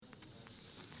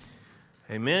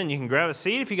Amen. You can grab a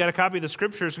seat. If you got a copy of the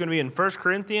scripture, it's going to be in 1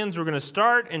 Corinthians. We're going to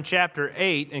start in chapter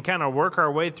 8 and kind of work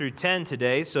our way through 10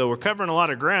 today. So we're covering a lot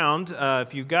of ground.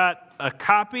 If you've got a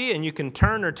copy and you can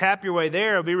turn or tap your way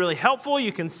there, it'll be really helpful.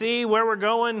 You can see where we're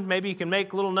going. Maybe you can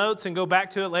make little notes and go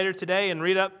back to it later today and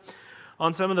read up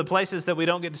on some of the places that we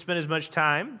don't get to spend as much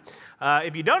time.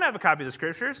 If you don't have a copy of the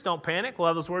scriptures, don't panic. We'll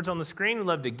have those words on the screen. We'd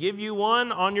love to give you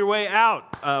one on your way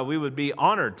out. We would be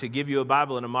honored to give you a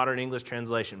Bible in a modern English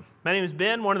translation. My name is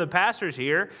Ben, one of the pastors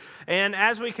here. And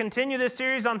as we continue this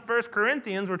series on 1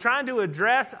 Corinthians, we're trying to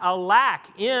address a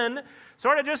lack in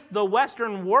sort of just the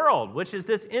Western world, which is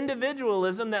this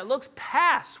individualism that looks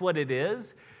past what it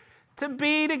is to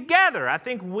be together. I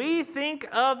think we think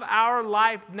of our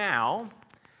life now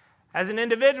as an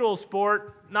individual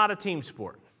sport, not a team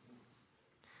sport.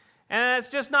 And it's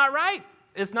just not right.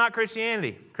 It's not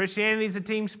Christianity. Christianity is a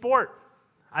team sport.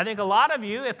 I think a lot of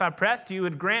you, if I pressed you,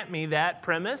 would grant me that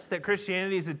premise that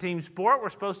Christianity is a team sport. We're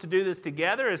supposed to do this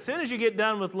together. As soon as you get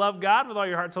done with love God with all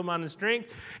your heart, soul, mind, and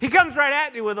strength, He comes right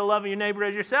at you with the love of your neighbor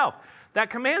as yourself. That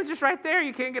command's just right there.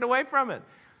 You can't get away from it.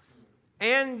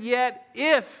 And yet,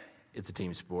 if it's a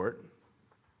team sport,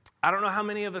 I don't know how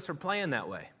many of us are playing that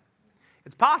way.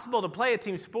 It's possible to play a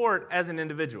team sport as an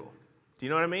individual. Do you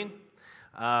know what I mean?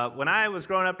 When I was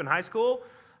growing up in high school,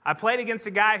 I played against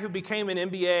a guy who became an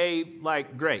NBA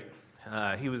great.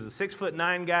 He was a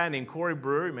 6'9" guy named Corey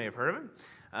Brewer. You may have heard of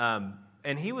him.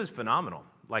 And he was phenomenal.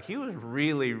 He was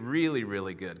really, really,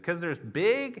 really good. Because there's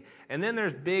big, and then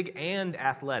there's big and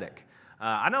athletic.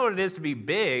 I know what it is to be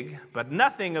big, but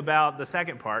nothing about the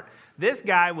second part. This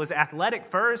guy was athletic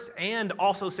first and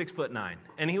also 6'9",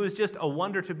 and he was just a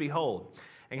wonder to behold.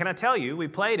 And can I tell you, we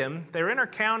played him. They were in our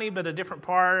county, but a different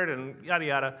part, and yada,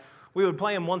 yada. We would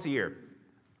play him once a year.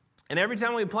 And every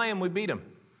time we play him, we beat him.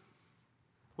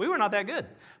 We were not that good,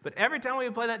 but every time we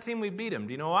would play that team, we beat him.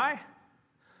 Do you know why?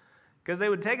 Because they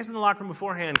would take us in the locker room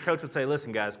beforehand. Coach would say,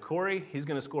 listen, guys, Corey, he's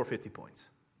going to score 50 points.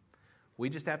 We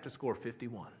just have to score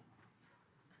 51.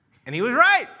 And he was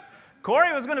right.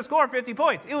 Corey was going to score 50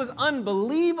 points. It was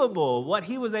unbelievable what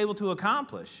he was able to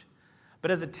accomplish.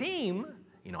 But as a team,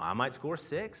 I might score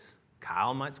 6.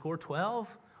 Kyle might score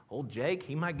 12. Old Jake,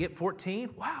 he might get 14.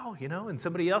 Wow, and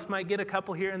somebody else might get a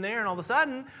couple here and there. And all of a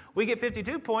sudden, we get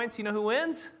 52 points. You know who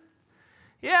wins?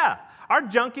 Yeah, our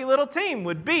junky little team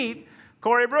would beat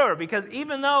Corey Brewer, because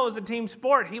even though it was a team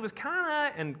sport, he was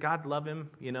kind of, and God love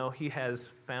him, he has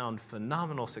found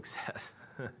phenomenal success.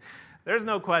 There's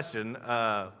no question.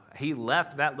 He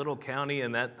left that little county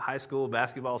in that high school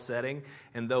basketball setting,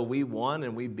 and though we won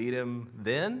and we beat him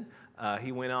then,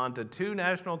 he went on to 2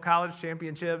 national college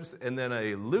championships and then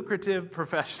a lucrative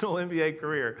professional NBA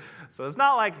career. So it's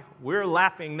not like we're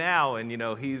laughing now and,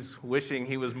 he's wishing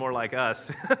he was more like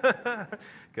us,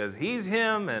 because he's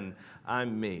him and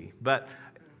I'm me. But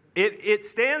it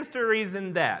stands to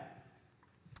reason that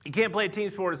you can't play a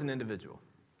team sport as an individual.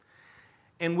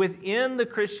 And within the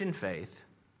Christian faith,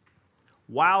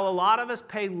 while a lot of us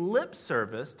pay lip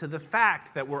service to the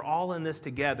fact that we're all in this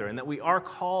together and that we are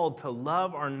called to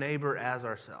love our neighbor as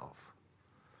ourselves,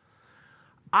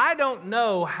 I don't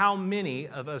know how many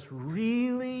of us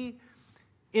really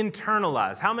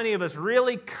internalize, how many of us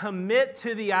really commit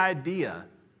to the idea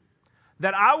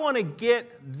that I want to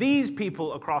get these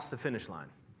people across the finish line.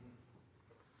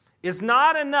 It's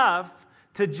not enough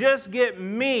to just get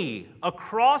me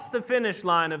across the finish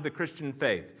line of the Christian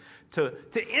faith. To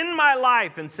end my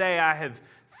life and say, I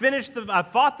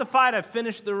fought the fight, I've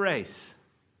finished the race.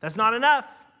 That's not enough.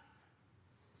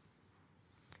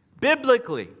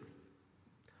 Biblically,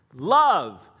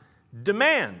 love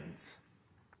demands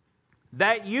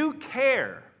that you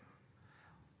care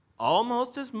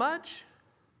almost as much.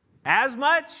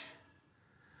 The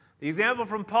example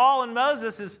from Paul and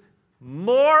Moses is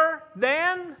more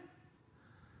than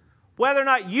whether or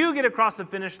not you get across the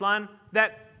finish line,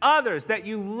 that others that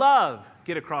you love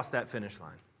get across that finish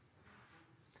line.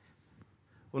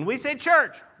 When we say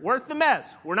church, worth the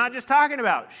mess, we're not just talking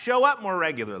about show up more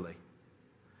regularly.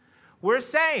 We're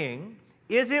saying,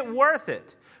 is it worth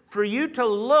it for you to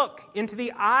look into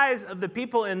the eyes of the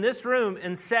people in this room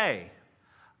and say,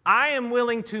 I am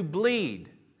willing to bleed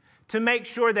to make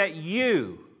sure that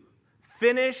you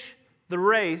finish the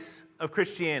race of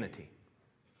Christianity?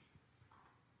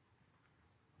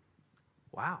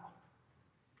 Wow.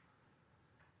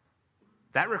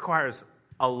 That requires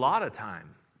a lot of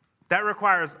time. That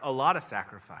requires a lot of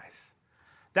sacrifice.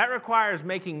 That requires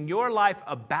making your life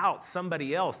about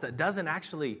somebody else that doesn't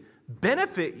actually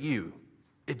benefit you.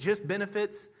 It just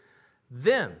benefits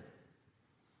them.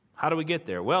 How do we get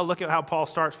there? Well, look at how Paul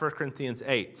starts 1 Corinthians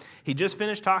 8. He just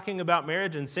finished talking about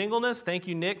marriage and singleness. Thank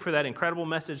you, Nick, for that incredible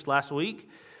message last week.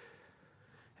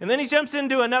 And then he jumps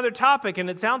into another topic, and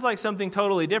it sounds like something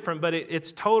totally different, but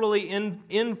it's totally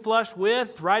in flush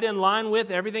with, right in line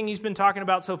with everything he's been talking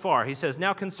about so far. He says,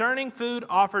 now concerning food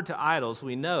offered to idols,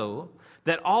 we know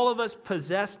that all of us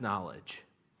possess knowledge.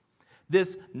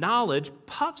 This knowledge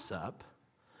puffs up,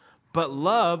 but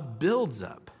love builds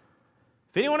up.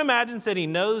 If anyone imagines that he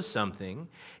knows something,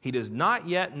 he does not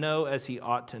yet know as he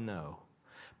ought to know.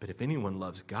 But if anyone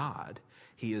loves God,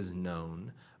 he is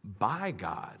known by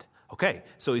God. Okay,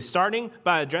 so he's starting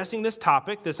by addressing this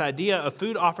topic, this idea of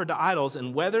food offered to idols,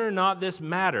 and whether or not this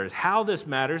matters, how this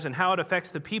matters, and how it affects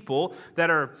the people that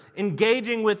are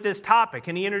engaging with this topic.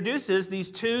 And he introduces these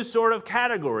two sort of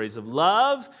categories of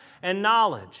love and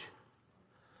knowledge.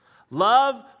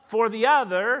 Love for the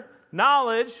other,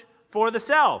 knowledge for the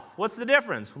self. What's the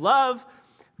difference? Love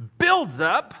builds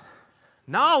up,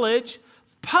 knowledge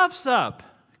puffs up.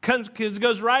 Because it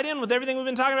goes right in with everything we've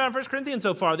been talking about in 1 Corinthians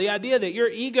so far. The idea that your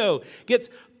ego gets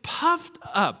puffed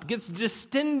up, gets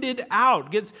distended out,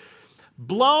 gets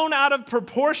blown out of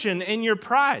proportion in your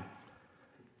pride.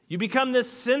 You become this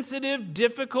sensitive,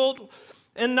 difficult,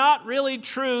 and not really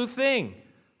true thing.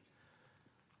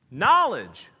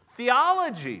 Knowledge,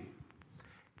 theology,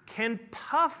 can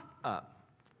puff up.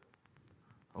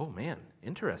 Oh man,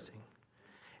 interesting.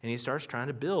 And he starts trying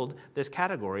to build this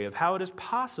category of how it is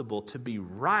possible to be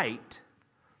right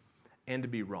and to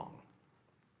be wrong.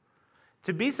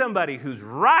 To be somebody who's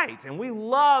right, and we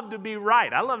love to be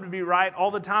right. I love to be right all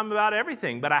the time about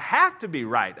everything, but I have to be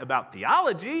right about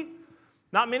theology.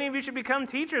 Not many of you should become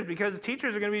teachers because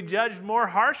teachers are going to be judged more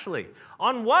harshly.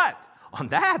 On what? On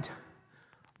that.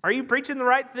 Are you preaching the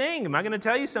right thing? Am I going to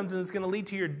tell you something that's going to lead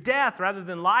to your death rather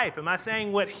than life? Am I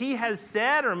saying what he has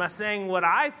said, or am I saying what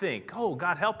I think? Oh,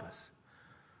 God help us.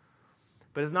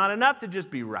 But it's not enough to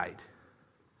just be right.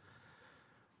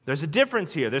 There's a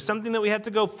difference here. There's something that we have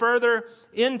to go further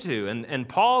into. And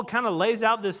Paul kind of lays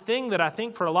out this thing that I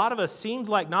think for a lot of us seems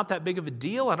like not that big of a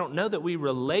deal. I don't know that we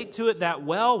relate to it that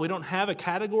well. We don't have a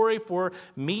category for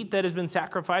meat that has been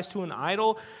sacrificed to an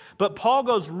idol. But Paul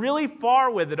goes really far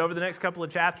with it over the next couple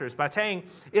of chapters by saying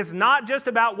it's not just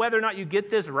about whether or not you get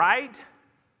this right.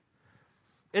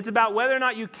 It's about whether or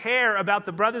not you care about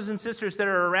the brothers and sisters that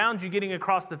are around you getting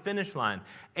across the finish line.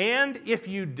 And if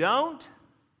you don't,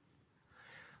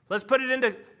 let's put it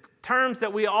into terms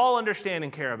that we all understand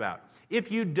and care about.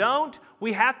 If you don't,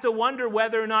 we have to wonder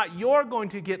whether or not you're going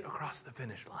to get across the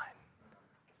finish line.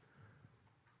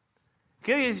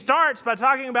 Okay, he starts by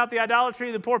talking about the idolatry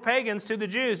of the poor pagans to the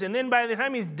Jews, and then by the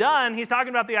time he's done, he's talking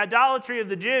about the idolatry of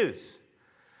the Jews,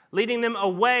 leading them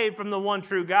away from the one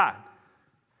true God.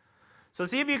 So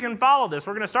see if you can follow this.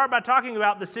 We're going to start by talking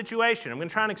about the situation. I'm going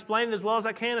to try and explain it as well as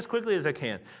I can, as quickly as I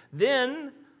can.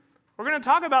 Then we're going to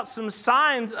talk about some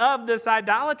signs of this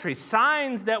idolatry,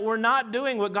 signs that we're not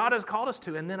doing what God has called us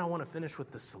to, and then I want to finish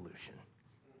with the solution.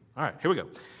 All right, here we go.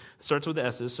 It starts with the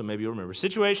S's, so maybe you'll remember.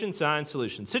 Situation, sign,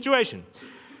 solution. Situation.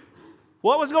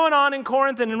 What was going on in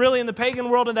Corinth and really in the pagan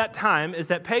world at that time is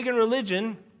that pagan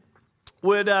religion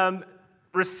would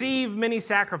receive many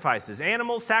sacrifices.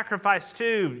 Animals sacrificed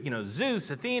to, Zeus,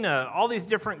 Athena, all these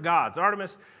different gods,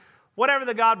 Artemis. Whatever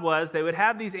the god was, they would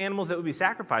have these animals that would be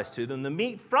sacrificed to them. The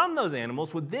meat from those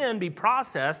animals would then be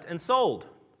processed and sold.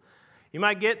 You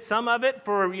might get some of it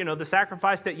for, the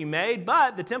sacrifice that you made,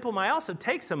 but the temple might also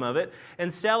take some of it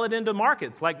and sell it into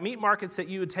markets, like meat markets that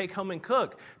you would take home and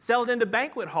cook. Sell it into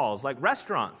banquet halls, like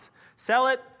restaurants. Sell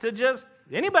it to just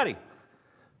anybody.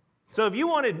 So if you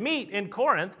wanted meat in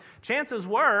Corinth, chances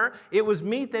were it was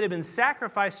meat that had been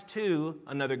sacrificed to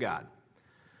another god.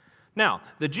 Now,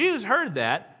 the Jews heard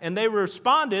that, and they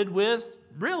responded with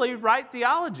really right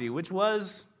theology, which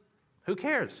was, who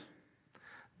cares?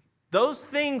 Those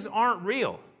things aren't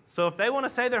real. So if they want to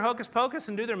say they're hocus pocus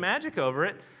and do their magic over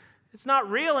it, it's not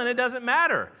real and it doesn't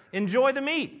matter. Enjoy the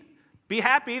meat. Be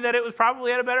happy that it was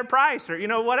probably at a better price or,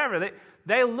 whatever.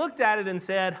 They looked at it and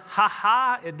said,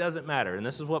 it doesn't matter. And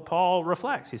this is what Paul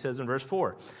reflects. He says in verse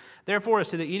 4, therefore, as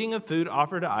to the eating of food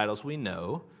offered to idols, we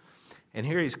know. And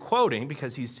here he's quoting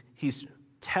because he's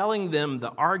telling them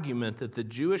the argument that the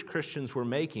Jewish Christians were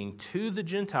making to the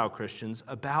Gentile Christians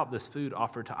about this food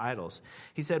offered to idols.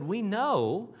 He said, we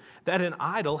know that an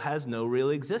idol has no real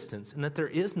existence and that there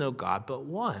is no God but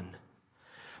one.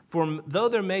 For though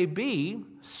there may be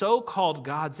so-called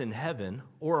gods in heaven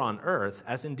or on earth,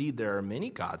 as indeed there are many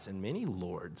gods and many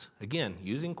lords, again,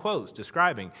 using quotes,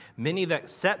 describing many that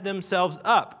set themselves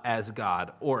up as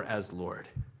God or as Lord.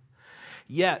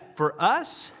 Yet for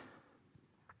us,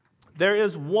 there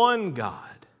is one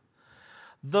God,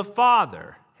 the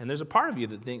Father. And there's a part of you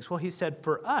that thinks, well, he said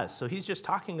for us. So he's just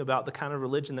talking about the kind of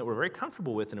religion that we're very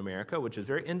comfortable with in America, which is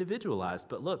very individualized.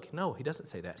 But look, no, he doesn't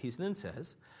say that. He then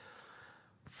says,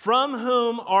 from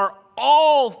whom are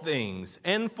all things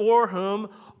and for whom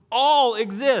all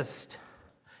exist.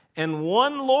 And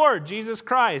one Lord, Jesus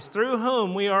Christ, through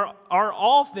whom we are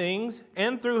all things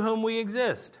and through whom we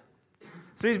exist.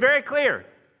 So he's very clear.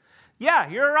 Yeah,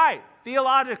 you're right,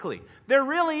 theologically. There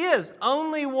really is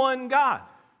only one God.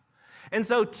 And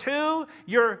so to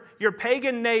your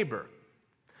pagan neighbor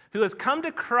who has come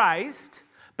to Christ,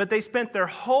 but they spent their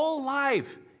whole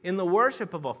life in the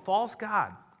worship of a false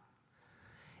god,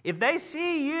 if they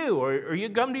see you or you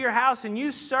come to your house and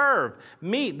you serve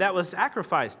meat that was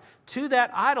sacrificed to that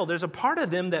idol, there's a part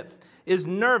of them that is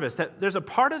nervous, that there's a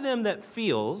part of them that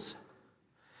feels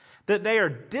that they are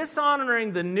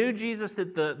dishonoring the new Jesus,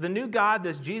 that the new God,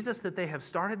 this Jesus that they have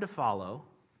started to follow,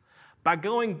 by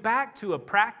going back to a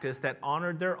practice that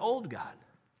honored their old God.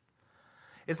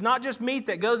 It's not just meat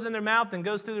that goes in their mouth and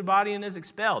goes through their body and is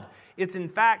expelled. It's in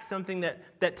fact something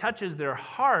that touches their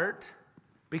heart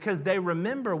because they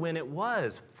remember when it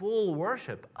was full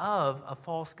worship of a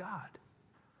false god.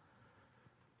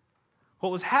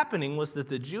 What was happening was that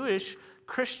the Jewish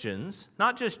Christians,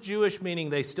 not just Jewish meaning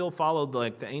they still followed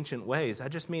like the ancient ways, I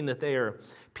just mean that they are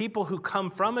people who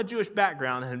come from a Jewish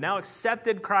background and have now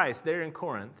accepted Christ there in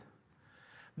Corinth.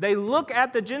 They look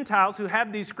at the Gentiles who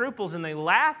have these scruples and they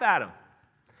laugh at them.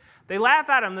 They laugh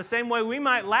at them the same way we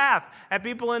might laugh at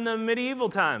people in the medieval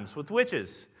times with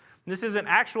witches. This isn't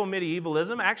actual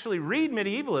medievalism. Actually, read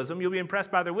medievalism. You'll be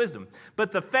impressed by their wisdom.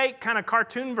 But the fake kind of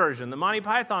cartoon version, the Monty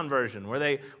Python version, where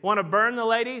they want to burn the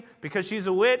lady because she's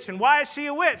a witch. And why is she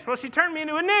a witch? Well, she turned me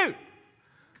into a newt.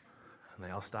 And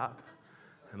they all stop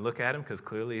and look at him because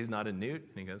clearly he's not a newt.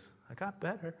 And he goes, I got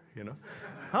better,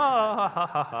 Ha, ha,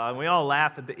 ha, ha. And we all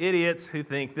laugh at the idiots who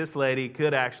think this lady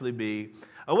could actually be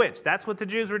a witch. That's what the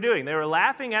Jews were doing. They were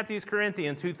laughing at these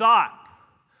Corinthians who thought,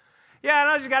 yeah, I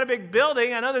know she's got a big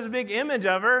building. I know there's a big image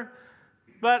of her.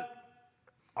 But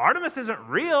Artemis isn't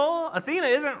real. Athena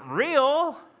isn't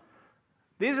real.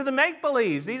 These are the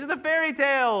make-believes. These are the fairy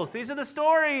tales. These are the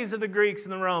stories of the Greeks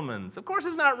and the Romans. Of course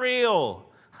it's not real.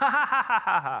 Ha, ha, ha, ha,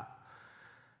 ha, ha.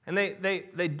 And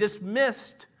they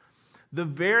dismissed the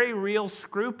very real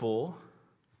scruple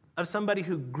of somebody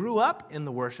who grew up in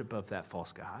the worship of that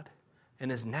false god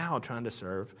and is now trying to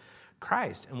serve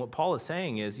Christ. And what Paul is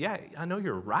saying is, yeah, I know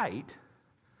you're right.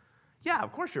 Yeah,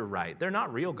 of course you're right. They're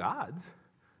not real gods.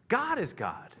 God is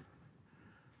God.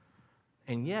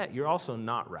 And yet you're also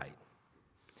not right.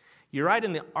 You're right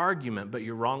in the argument, but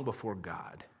you're wrong before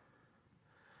God.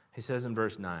 He says in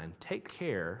verse 9, take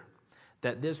care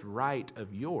that this right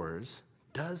of yours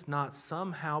does not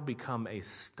somehow become a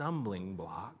stumbling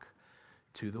block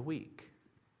to the weak.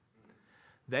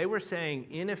 They were saying,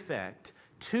 in effect,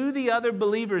 to the other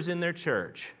believers in their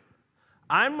church,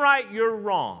 I'm right, you're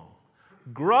wrong.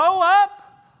 Grow up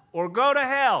or go to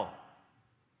hell.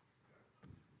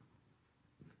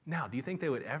 Now, do you think they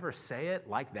would ever say it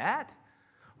like that?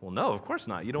 Well, no, of course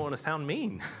not. You don't want to sound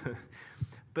mean.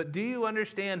 But do you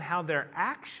understand how their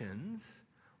actions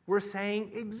were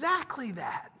saying exactly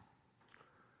that?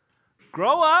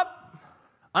 Grow up,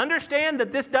 understand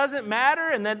that this doesn't matter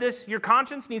and that your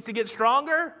conscience needs to get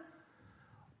stronger,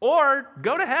 or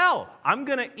go to hell. I'm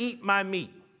going to eat my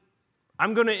meat.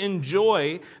 I'm going to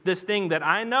enjoy this thing that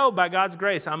I know by God's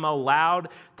grace I'm allowed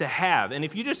to have. And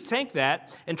if you just take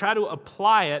that and try to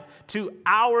apply it to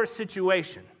our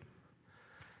situation,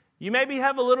 you maybe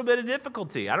have a little bit of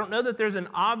difficulty. I don't know that there's an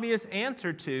obvious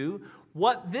answer to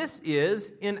what this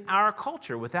is in our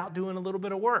culture without doing a little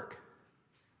bit of work.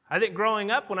 I think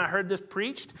growing up, when I heard this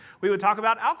preached, we would talk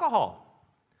about alcohol.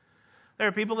 There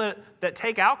are people that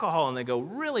take alcohol and they go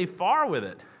really far with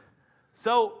it.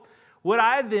 So would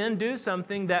I then do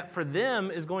something that for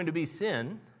them is going to be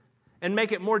sin and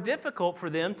make it more difficult for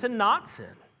them to not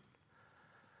sin?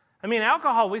 I mean,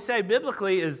 alcohol, we say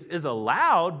biblically, is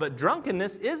allowed, but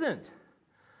drunkenness isn't.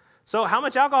 So how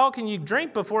much alcohol can you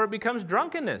drink before it becomes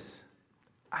drunkenness?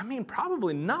 I mean,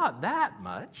 probably not that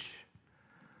much.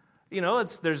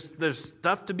 There's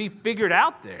stuff to be figured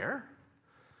out there.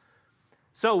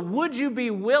 So would you be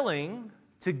willing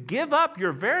to give up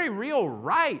your very real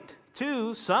right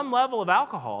to some level of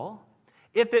alcohol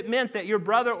if it meant that your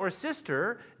brother or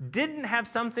sister didn't have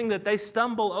something that they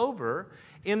stumble over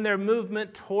in their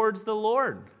movement towards the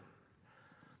Lord?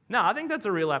 Now, I think that's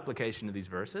a real application of these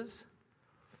verses,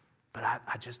 but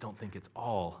I just don't think it's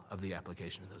all of the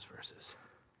application of those verses.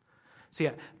 See,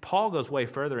 Paul goes way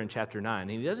further in chapter 9,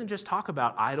 and he doesn't just talk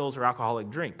about idols or alcoholic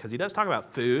drink, because he does talk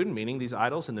about food, meaning these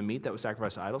idols and the meat that was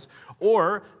sacrificed to idols,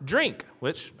 or drink,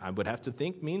 which I would have to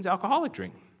think means alcoholic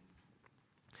drink.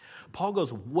 Paul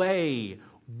goes way,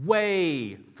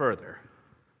 way further.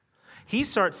 He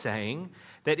starts saying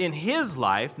that in his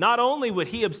life, not only would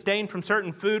he abstain from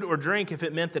certain food or drink if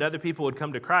it meant that other people would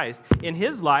come to Christ, in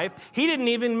his life, he didn't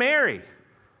even marry.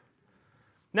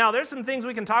 Now, there's some things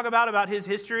we can talk about his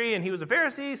history, and he was a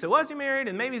Pharisee, so was he married,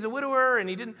 and maybe he's a widower, and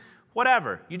he didn't,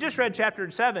 whatever. You just read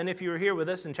chapter 7, if you were here with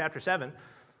us in chapter 7.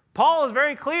 Paul is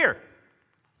very clear.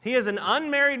 He is an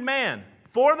unmarried man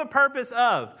for the purpose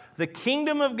of the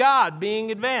kingdom of God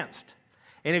being advanced.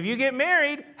 And if you get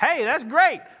married, hey, that's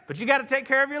great, but you got to take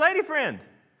care of your lady friend.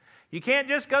 You can't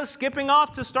just go skipping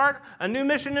off to start a new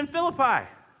mission in Philippi.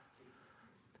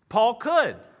 Paul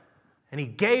could. And he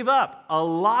gave up a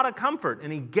lot of comfort,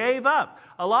 and he gave up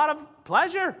a lot of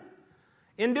pleasure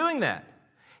in doing that.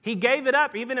 He gave it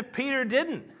up even if Peter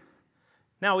didn't.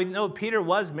 Now, we know Peter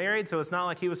was married, so it's not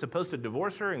like he was supposed to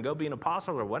divorce her and go be an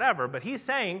apostle or whatever, but he's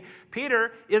saying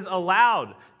Peter is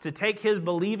allowed to take his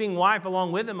believing wife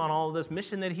along with him on all of this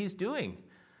mission that he's doing.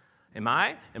 Am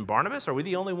I and Barnabas, are we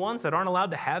the only ones that aren't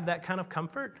allowed to have that kind of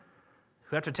comfort?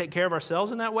 Who have to take care of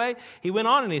ourselves in that way? He went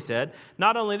on and he said,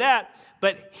 not only that,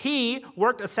 but he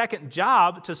worked a second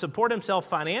job to support himself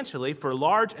financially for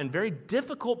large and very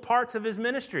difficult parts of his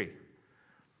ministry.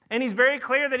 And he's very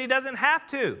clear that he doesn't have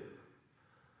to.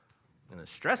 I'm going to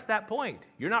stress that point.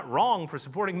 You're not wrong for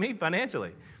supporting me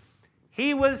financially.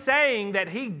 He was saying that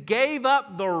he gave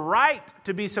up the right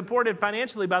to be supported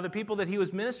financially by the people that he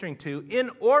was ministering to in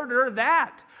order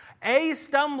that a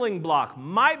stumbling block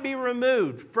might be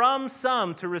removed from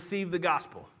some to receive the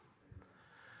gospel.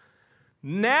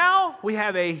 Now we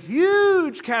have a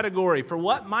huge category for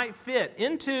what might fit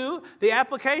into the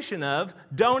application of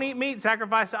don't eat meat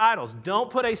sacrificed to idols. Don't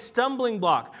put a stumbling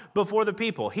block before the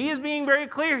people. He is being very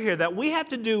clear here that we have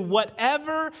to do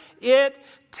whatever it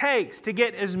takes to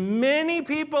get as many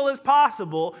people as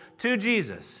possible to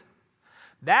Jesus.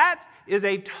 That is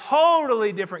a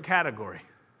totally different category.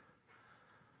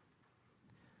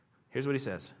 Here's what he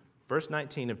says. Verse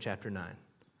 19 of chapter 9.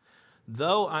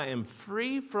 Though I am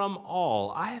free from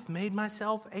all, I have made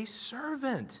myself a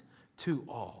servant to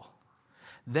all,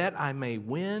 that I may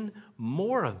win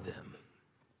more of them.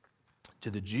 To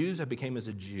the Jews I became as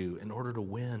a Jew in order to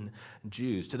win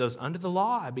Jews. To those under the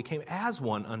law I became as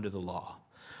one under the law,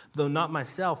 though not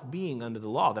myself being under the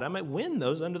law, that I might win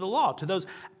those under the law. To those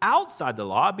outside the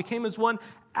law I became as one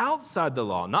outside the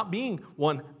law, not being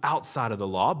one outside of the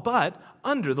law, but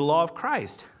under the law of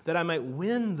Christ, that I might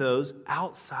win those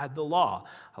outside the law.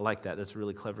 I like that. That's a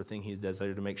really clever thing he does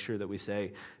there to make sure that we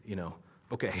say,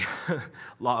 okay,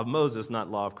 law of Moses, not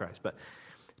law of Christ. But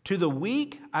to the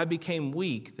weak I became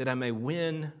weak, that I may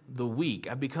win the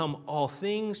weak. I become all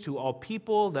things to all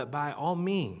people, that by all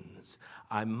means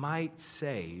I might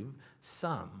save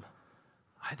some.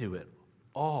 I do it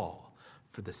all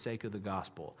for the sake of the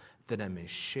gospel, that I may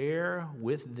share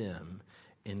with them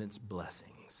in its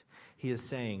blessings. He is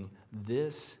saying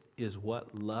this is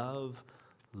what love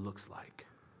looks like.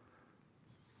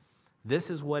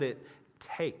 This is what it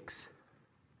takes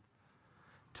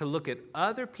to look at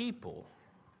other people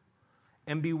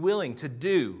and be willing to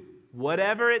do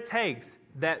whatever it takes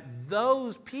that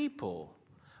those people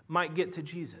might get to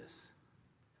Jesus.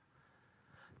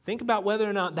 Think about whether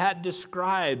or not that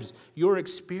describes your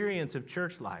experience of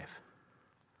church life.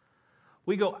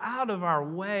 We go out of our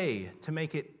way to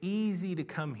make it easy to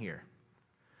come here,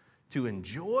 to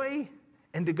enjoy,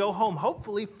 and to go home,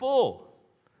 hopefully full.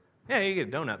 Yeah, you get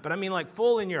a donut, but I mean like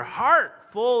full in your heart,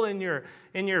 full in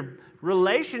your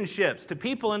relationships to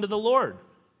people and to the Lord.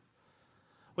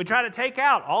 We try to take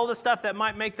out all the stuff that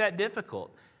might make that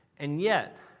difficult. And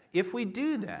yet, if we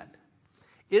do that,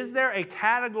 is there a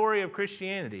category of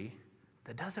Christianity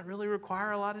that doesn't really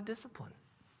require a lot of discipline?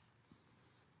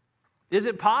 Is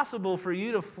it possible for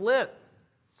you to flip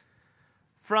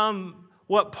from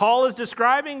what Paul is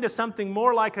describing to something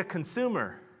more like a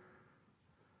consumer,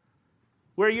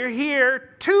 where you're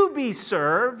here to be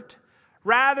served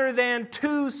rather than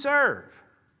to serve?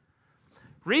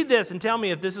 Read this and tell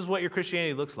me if this is what your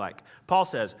Christianity looks like. Paul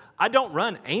says, I don't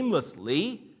run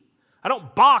aimlessly. I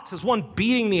don't box as one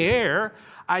beating the air.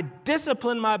 I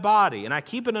discipline my body and I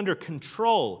keep it under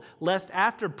control, lest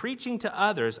after preaching to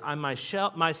others, I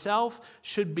myself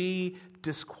should be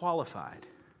disqualified.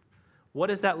 What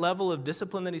is that level of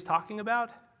discipline that he's talking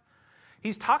about?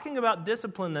 He's talking about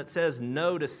discipline that says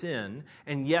no to sin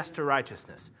and yes to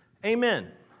righteousness.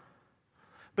 Amen.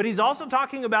 But he's also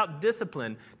talking about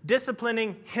discipline,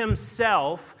 disciplining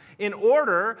himself in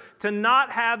order to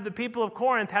not have the people of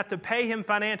Corinth have to pay him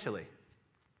financially.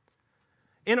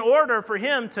 In order for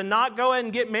him to not go ahead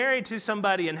and get married to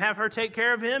somebody and have her take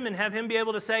care of him and have him be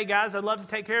able to say, guys, I'd love to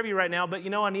take care of you right now, but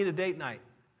I need a date night.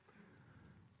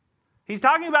 He's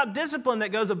talking about discipline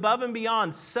that goes above and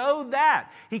beyond so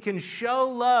that he can show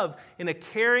love in a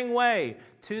caring way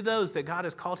to those that God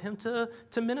has called him to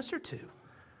minister to.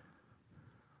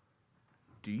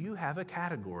 Do you have a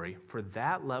category for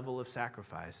that level of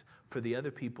sacrifice for the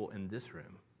other people in this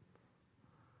room?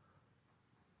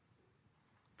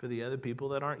 For the other people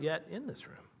that aren't yet in this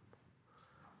room?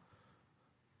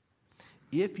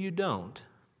 If you don't,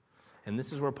 and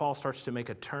this is where Paul starts to make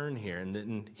a turn here, and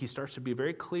then he starts to be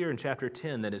very clear in chapter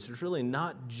 10 that it's really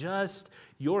not just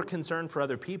your concern for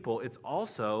other people, it's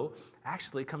also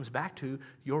actually comes back to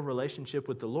your relationship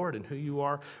with the Lord and who you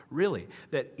are really.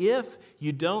 That if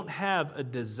you don't have a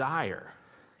desire,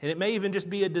 and it may even just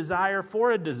be a desire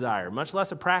for a desire, much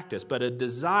less a practice, but a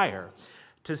desire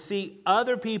to see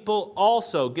other people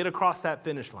also get across that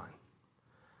finish line.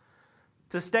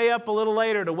 To stay up a little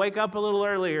later, to wake up a little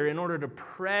earlier in order to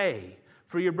pray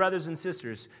for your brothers and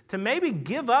sisters, to maybe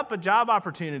give up a job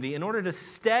opportunity in order to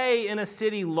stay in a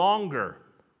city longer,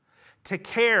 to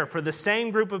care for the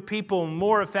same group of people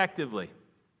more effectively.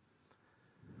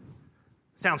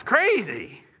 Sounds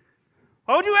crazy.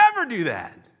 Why would you ever do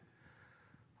that?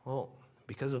 Well,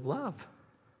 because of love.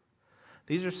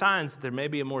 These are signs that there may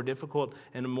be a more difficult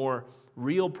and a more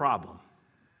real problem.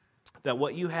 That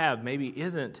what you have maybe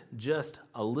isn't just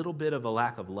a little bit of a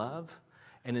lack of love,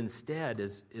 and instead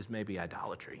is maybe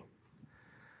idolatry.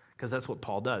 Because that's what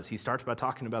Paul does. He starts by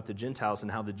talking about the Gentiles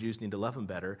and how the Jews need to love them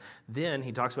better. Then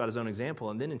he talks about his own example.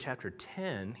 And then in chapter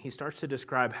 10, he starts to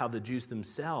describe how the Jews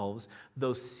themselves,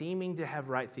 though seeming to have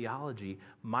right theology,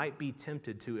 might be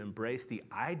tempted to embrace the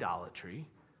idolatry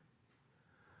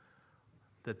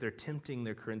that they're tempting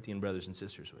their Corinthian brothers and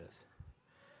sisters with.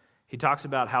 He talks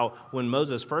about how when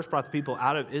Moses first brought the people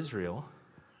out of Israel,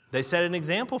 they set an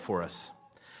example for us.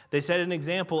 They set an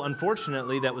example,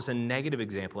 unfortunately, that was a negative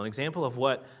example, an example of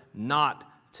what not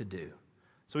to do.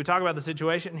 So we talk about the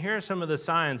situation, and here are some of the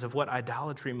signs of what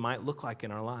idolatry might look like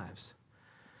in our lives.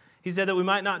 He said that we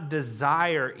might not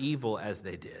desire evil as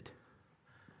they did.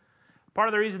 Part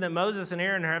of the reason that Moses and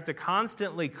Aaron have to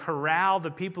constantly corral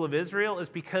the people of Israel is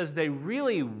because they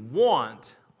really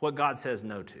want what God says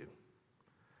no to.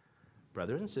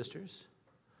 Brothers and sisters,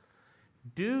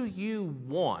 do you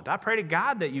want, I pray to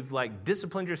God that you've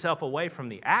disciplined yourself away from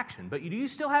the action, but do you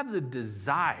still have the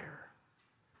desire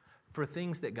for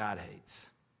things that God hates?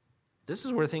 This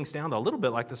is where things sound a little bit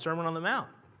like the Sermon on the Mount.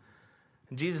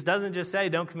 And Jesus doesn't just say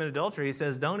don't commit adultery, he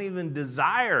says don't even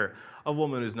desire a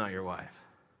woman who's not your wife.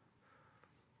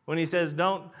 When he says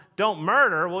don't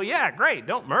murder, well, yeah, great,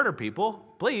 don't murder people,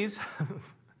 please.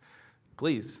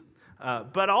 Please.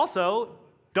 But also,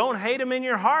 don't hate them in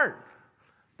your heart.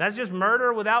 That's just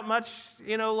murder without much,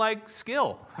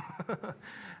 skill.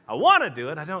 I want to do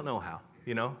it, I don't know how,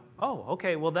 Oh,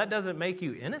 okay, well, that doesn't make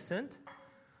you innocent.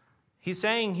 He's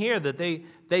saying here that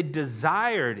they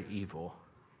desired evil,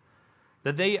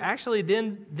 that they actually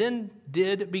then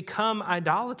did become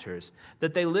idolaters,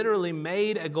 that they literally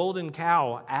made a golden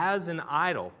cow as an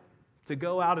idol to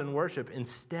go out and worship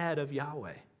instead of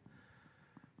Yahweh.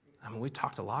 I mean, we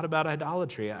talked a lot about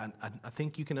idolatry. I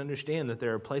think you can understand that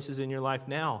there are places in your life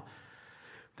now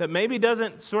that maybe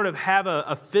doesn't sort of have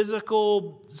a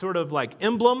physical sort of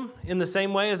emblem in the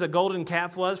same way as a golden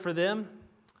calf was for them,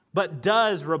 but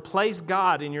does replace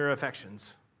God in your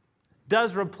affections.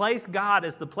 Does replace God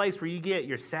as the place where you get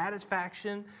your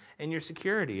satisfaction and your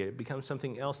security. It becomes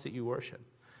something else that you worship.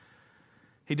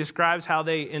 He describes how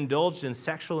they indulged in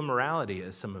sexual immorality,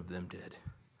 as some of them did.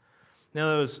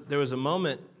 Now, there was a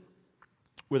moment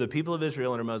where the people of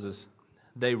Israel under Moses,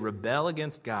 they rebel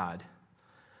against God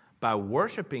by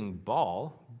worshiping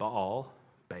Baal,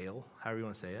 however you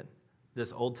want to say it,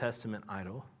 this Old Testament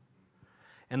idol.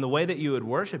 And the way that you would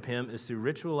worship him is through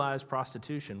ritualized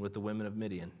prostitution with the women of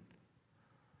Midian.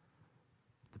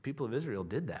 The people of Israel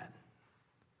did that.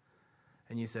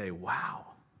 And you say, wow,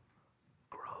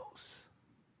 gross.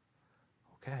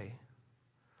 Okay.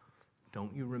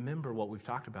 Don't you remember what we've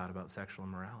talked about sexual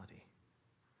immorality?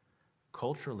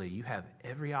 Culturally, you have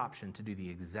every option to do the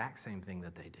exact same thing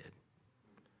that they did.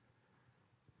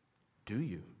 Do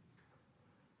you?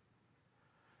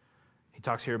 He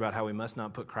talks here about how we must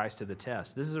not put Christ to the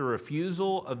test. This is a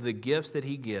refusal of the gifts that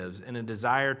he gives and a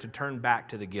desire to turn back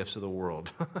to the gifts of the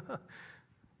world.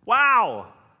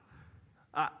 Wow!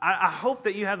 I hope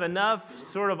that you have enough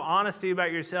sort of honesty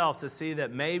about yourself to see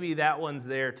that maybe that one's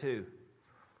there too.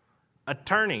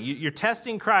 attorney. You're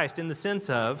testing Christ in the sense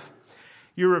of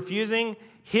you're refusing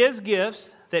his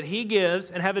gifts that he gives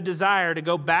and have a desire to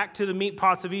go back to the meat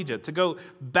pots of Egypt, to go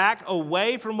back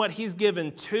away from what he's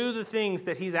given to the things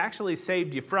that he's actually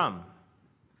saved you from.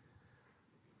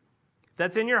 If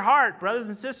that's in your heart, brothers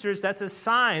and sisters, that's a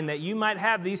sign that you might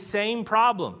have these same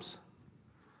problems.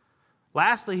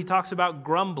 Lastly, he talks about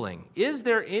grumbling. Is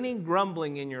there any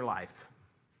grumbling in your life?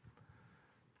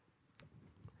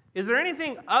 Is there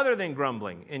anything other than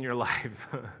grumbling in your life?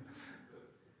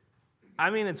 I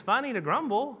mean, it's funny to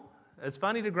grumble. It's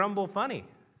funny to grumble funny.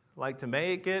 Like to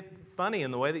make it funny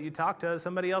in the way that you talk to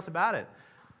somebody else about it.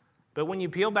 But when you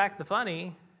peel back the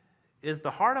funny, is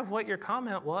the heart of what your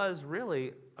comment was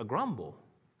really a grumble?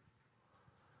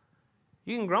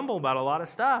 You can grumble about a lot of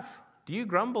stuff. Do you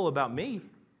grumble about me?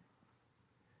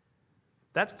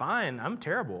 That's fine. I'm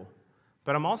terrible.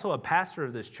 But I'm also a pastor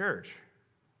of this church.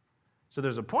 So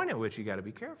there's a point at which you got to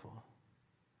be careful.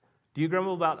 Do you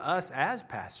grumble about us as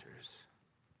pastors?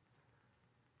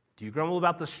 Do you grumble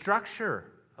about the structure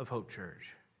of Hope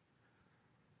Church?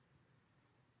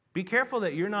 Be careful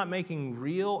that you're not making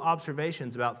real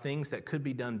observations about things that could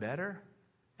be done better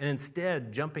and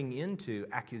instead jumping into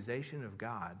accusation of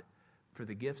God for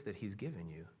the gifts that he's given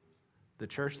you, the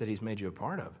church that he's made you a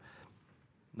part of.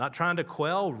 Not trying to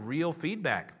quell real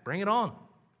feedback. Bring it on.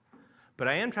 But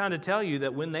I am trying to tell you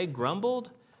that when they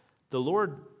grumbled, the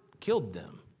Lord killed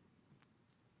them.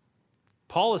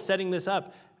 Paul is setting this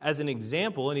up as an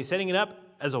example, and he's setting it up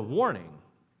as a warning.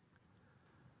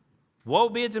 Woe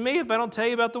be it to me if I don't tell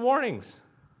you about the warnings.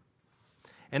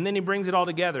 And then he brings it all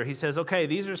together. He says, okay,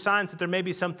 these are signs that there may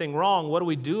be something wrong. What do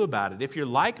we do about it? If you're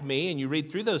like me and you read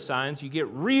through those signs, you get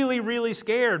really, really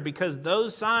scared because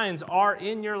those signs are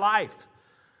in your life.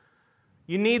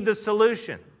 You need the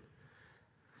solution.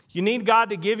 You need God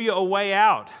to give you a way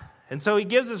out. And so he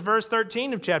gives us verse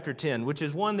 13 of chapter 10, which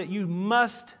is one that you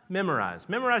must memorize.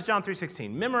 Memorize John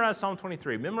 3:16. Memorize Psalm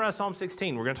 23. Memorize Psalm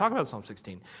 16. We're going to talk about Psalm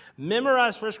 16.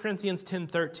 Memorize 1 Corinthians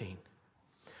 10:13.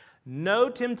 No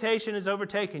temptation has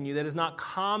overtaken you that is not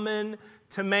common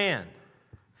to man.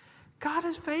 God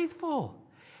is faithful.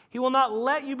 He will not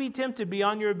let you be tempted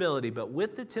beyond your ability, but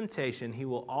with the temptation, he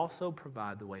will also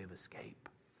provide the way of escape,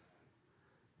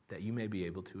 that you may be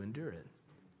able to endure it.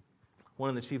 One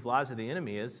of the chief lies of the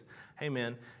enemy is, hey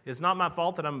man, it's not my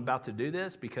fault that I'm about to do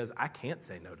this because I can't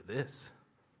say no to this.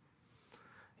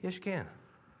 Yes, you can.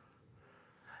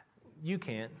 You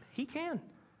can't. He can.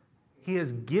 He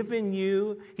has given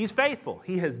you, he's faithful.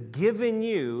 He has given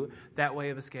you that way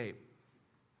of escape.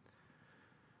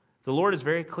 The Lord is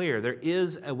very clear. There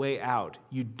is a way out.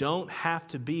 You don't have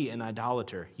to be an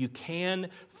idolater. You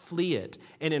can flee it.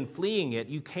 And in fleeing it,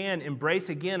 you can embrace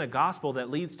again a gospel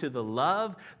that leads to the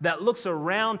love that looks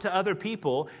around to other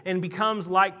people and becomes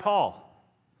like Paul,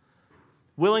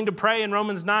 willing to pray in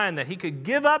Romans 9 that he could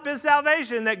give up his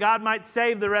salvation that God might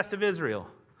save the rest of Israel.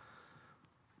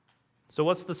 So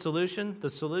what's the solution?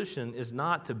 The solution is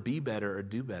not to be better or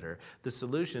do better. The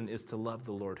solution is to love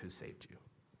the Lord who saved you.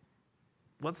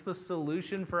 What's the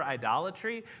solution for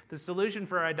idolatry? The solution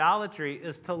for idolatry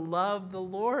is to love the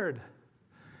Lord.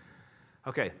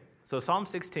 Okay, so Psalm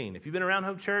 16. If you've been around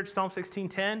Hope Church, Psalm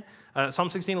 16:10, Psalm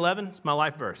 16:11, it's my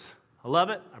life verse. I love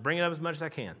it. I bring it up as much as I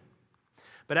can.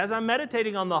 But as I'm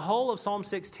meditating on the whole of Psalm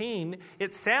 16,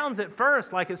 it sounds at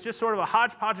first like it's just sort of a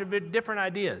hodgepodge of different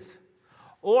ideas.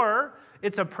 Or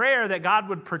it's a prayer that God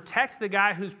would protect the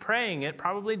guy who's praying it,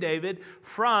 probably David,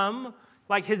 from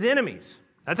like his enemies.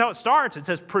 That's how it starts. It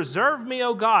says, preserve me,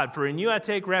 O God, for in you I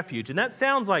take refuge. And that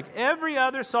sounds like every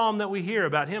other psalm that we hear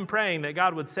about him praying that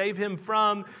God would save him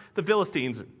from the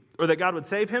Philistines or that God would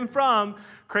save him from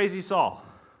crazy Saul.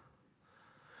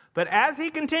 But as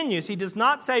he continues, he does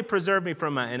not say, preserve me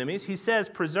from my enemies. He says,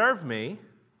 preserve me,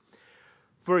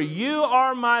 for you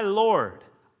are my Lord.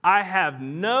 I have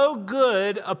no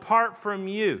good apart from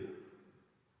you.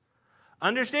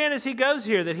 Understand as he goes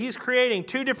here that he's creating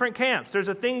two different camps. There's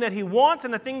a thing that he wants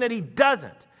and a thing that he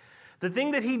doesn't. The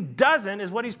thing that he doesn't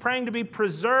is what he's praying to be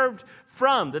preserved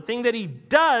from. The thing that he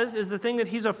does is the thing that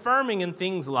he's affirming in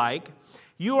things like,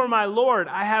 you are my Lord,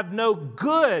 I have no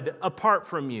good apart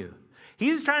from you.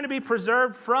 He's trying to be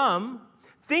preserved from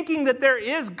thinking that there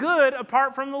is good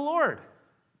apart from the Lord.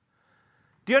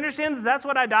 Do you understand that that's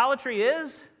what idolatry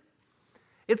is?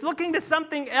 It's looking to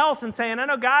something else and saying, I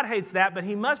know God hates that, but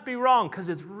he must be wrong because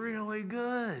it's really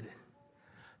good.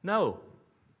 No.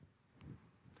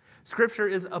 Scripture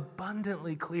is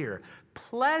abundantly clear.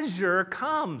 Pleasure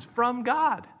comes from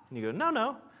God. And you go,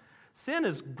 no. Sin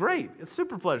is great. It's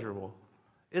super pleasurable.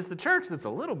 It's the church that's a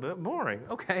little bit boring.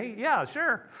 Okay, yeah,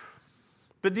 sure.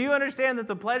 But do you understand that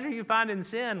the pleasure you find in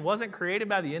sin wasn't created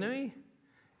by the enemy?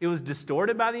 It was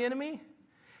distorted by the enemy.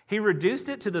 He reduced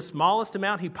it to the smallest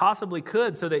amount he possibly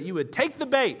could so that you would take the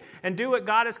bait and do what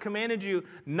God has commanded you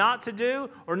not to do,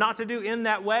 or not to do in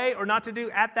that way, or not to do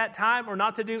at that time, or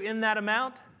not to do in that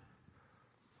amount.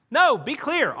 No, be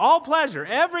clear. All pleasure,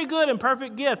 every good and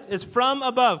perfect gift is from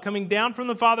above, coming down from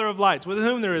the Father of lights, with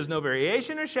whom there is no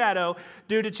variation or shadow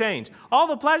due to change. All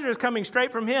the pleasure is coming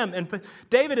straight from him. And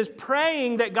David is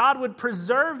praying that God would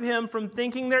preserve him from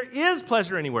thinking there is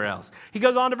pleasure anywhere else. He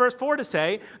goes on to verse 4 to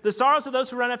say, the sorrows of those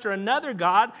who run after another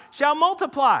God shall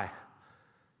multiply.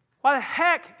 Why the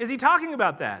heck is he talking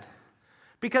about that?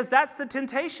 Because that's the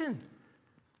temptation.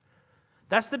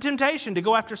 That's the temptation, to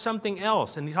go after something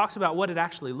else. And he talks about what it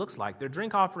actually looks like. Their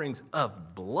drink offerings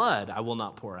of blood I will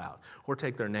not pour out, or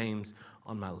take their names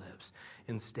on my lips.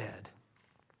 Instead,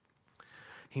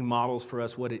 he models for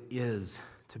us what it is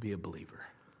to be a believer.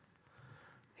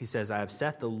 He says, I have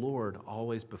set the Lord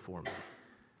always before me.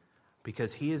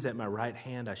 Because he is at my right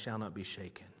hand, I shall not be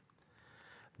shaken.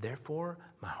 Therefore,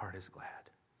 my heart is glad.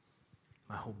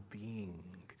 My whole being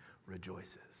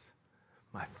rejoices.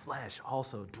 My flesh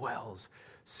also dwells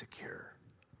secure.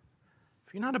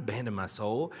 If you're not abandon my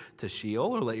soul to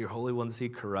Sheol, or let your Holy One see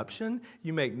corruption,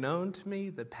 you make known to me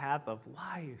the path of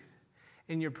life.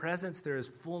 In your presence there is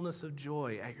fullness of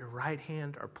joy. At your right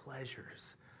hand are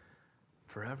pleasures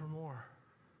forevermore.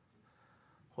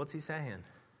 What's he saying?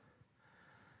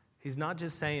 He's not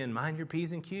just saying, mind your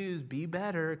P's and Q's, be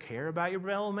better, care about your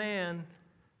fellow man.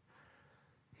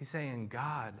 He's saying,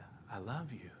 God, I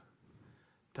love you.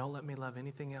 Don't let me love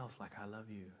anything else like I love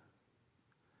you.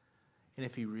 And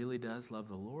if he really does love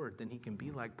the Lord, then he can be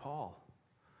like Paul,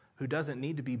 who doesn't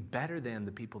need to be better than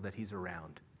the people that he's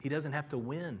around. He doesn't have to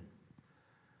win.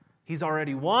 He's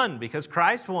already won because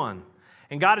Christ won.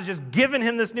 And God has just given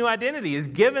him this new identity. He's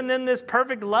given them this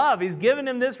perfect love. He's given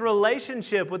him this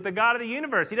relationship with the God of the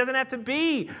universe. He doesn't have to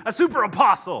be a super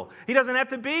apostle. He doesn't have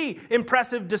to be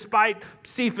impressive despite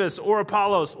Cephas or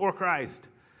Apollos or Christ.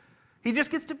 He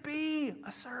just gets to be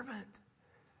a servant.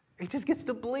 He just gets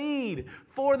to bleed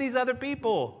for these other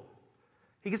people.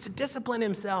 He gets to discipline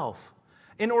himself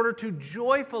in order to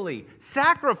joyfully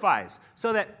sacrifice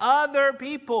so that other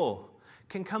people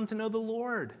can come to know the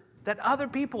Lord, that other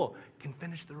people can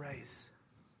finish the race.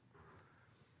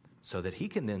 So that he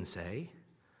can then say,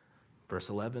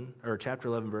 chapter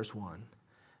 11, verse 1,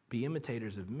 be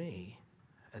imitators of me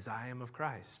as I am of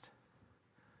Christ.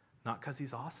 Not because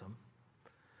he's awesome,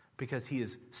 because he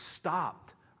has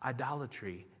stopped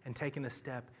idolatry and taken a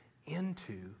step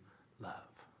into love.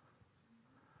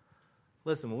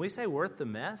 Listen, when we say worth the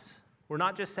mess, we're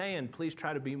not just saying, please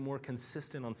try to be more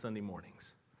consistent on Sunday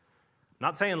mornings. I'm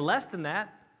not saying less than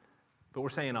that, but we're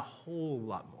saying a whole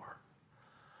lot more.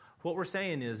 What we're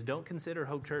saying is, don't consider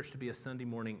Hope Church to be a Sunday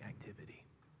morning activity.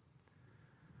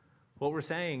 What we're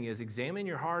saying is, examine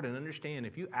your heart and understand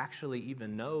if you actually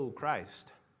even know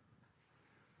Christ.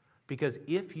 Because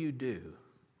if you do,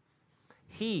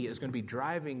 he is going to be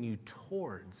driving you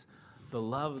towards the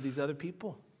love of these other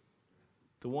people.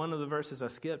 The one of the verses I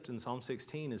skipped in Psalm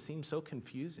 16, it seems so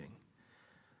confusing.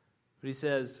 But he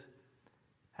says,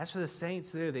 as for the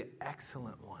saints, they're the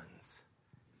excellent ones,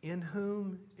 in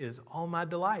whom is all my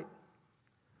delight.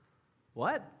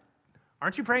 What?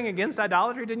 Aren't you praying against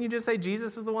idolatry? Didn't you just say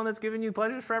Jesus is the one that's giving you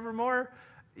pleasures forevermore?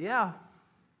 Yeah.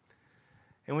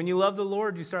 And when you love the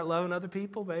Lord, you start loving other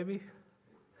people, baby.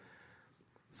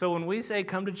 So when we say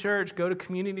come to church, go to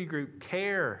community group,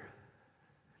 care,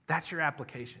 that's your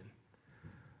application.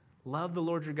 Love the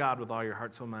Lord your God with all your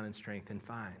heart, soul, mind, and strength, and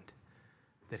find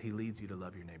that he leads you to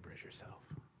love your neighbor as yourself.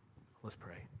 Let's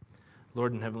pray.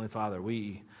 Lord and Heavenly Father,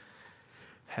 we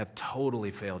have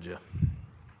totally failed you.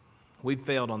 We've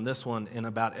failed on this one in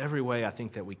about every way I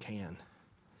think that we can,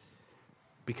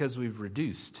 because we've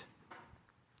reduced.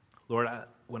 Lord,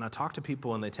 when I talk to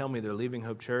people and they tell me they're leaving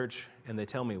Hope Church and they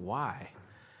tell me why,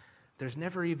 there's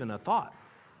never even a thought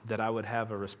that I would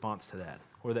have a response to that,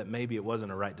 or that maybe it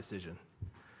wasn't a right decision.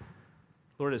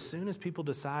 Lord, as soon as people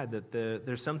decide that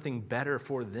there's something better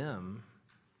for them,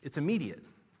 it's immediate.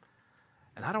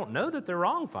 And I don't know that they're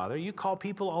wrong, Father. You call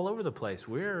people all over the place.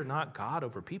 We're not God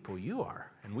over people. You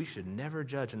are. And we should never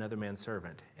judge another man's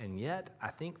servant. And yet, I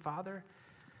think, Father,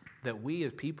 that we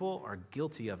as people are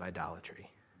guilty of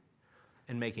idolatry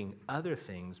and making other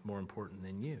things more important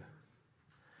than you.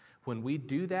 When we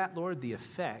do that, Lord, the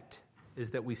effect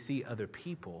is that we see other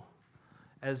people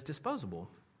as disposable,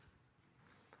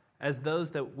 as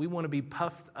those that we want to be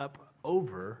puffed up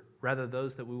over, rather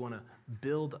those that we want to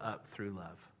build up through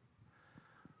love.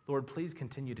 Lord, please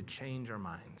continue to change our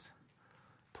minds.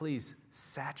 Please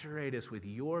saturate us with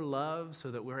your love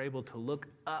so that we're able to look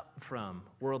up from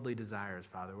worldly desires,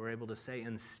 Father. We're able to say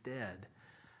instead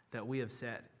that we have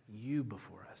set you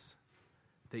before us,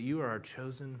 that you are our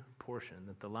chosen portion,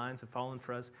 that the lines have fallen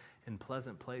for us in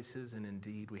pleasant places, and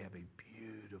indeed we have a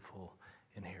beautiful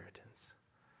inheritance.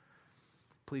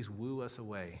 Please woo us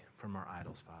away from our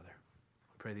idols, Father.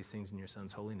 We pray these things in your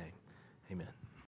Son's holy name. Amen.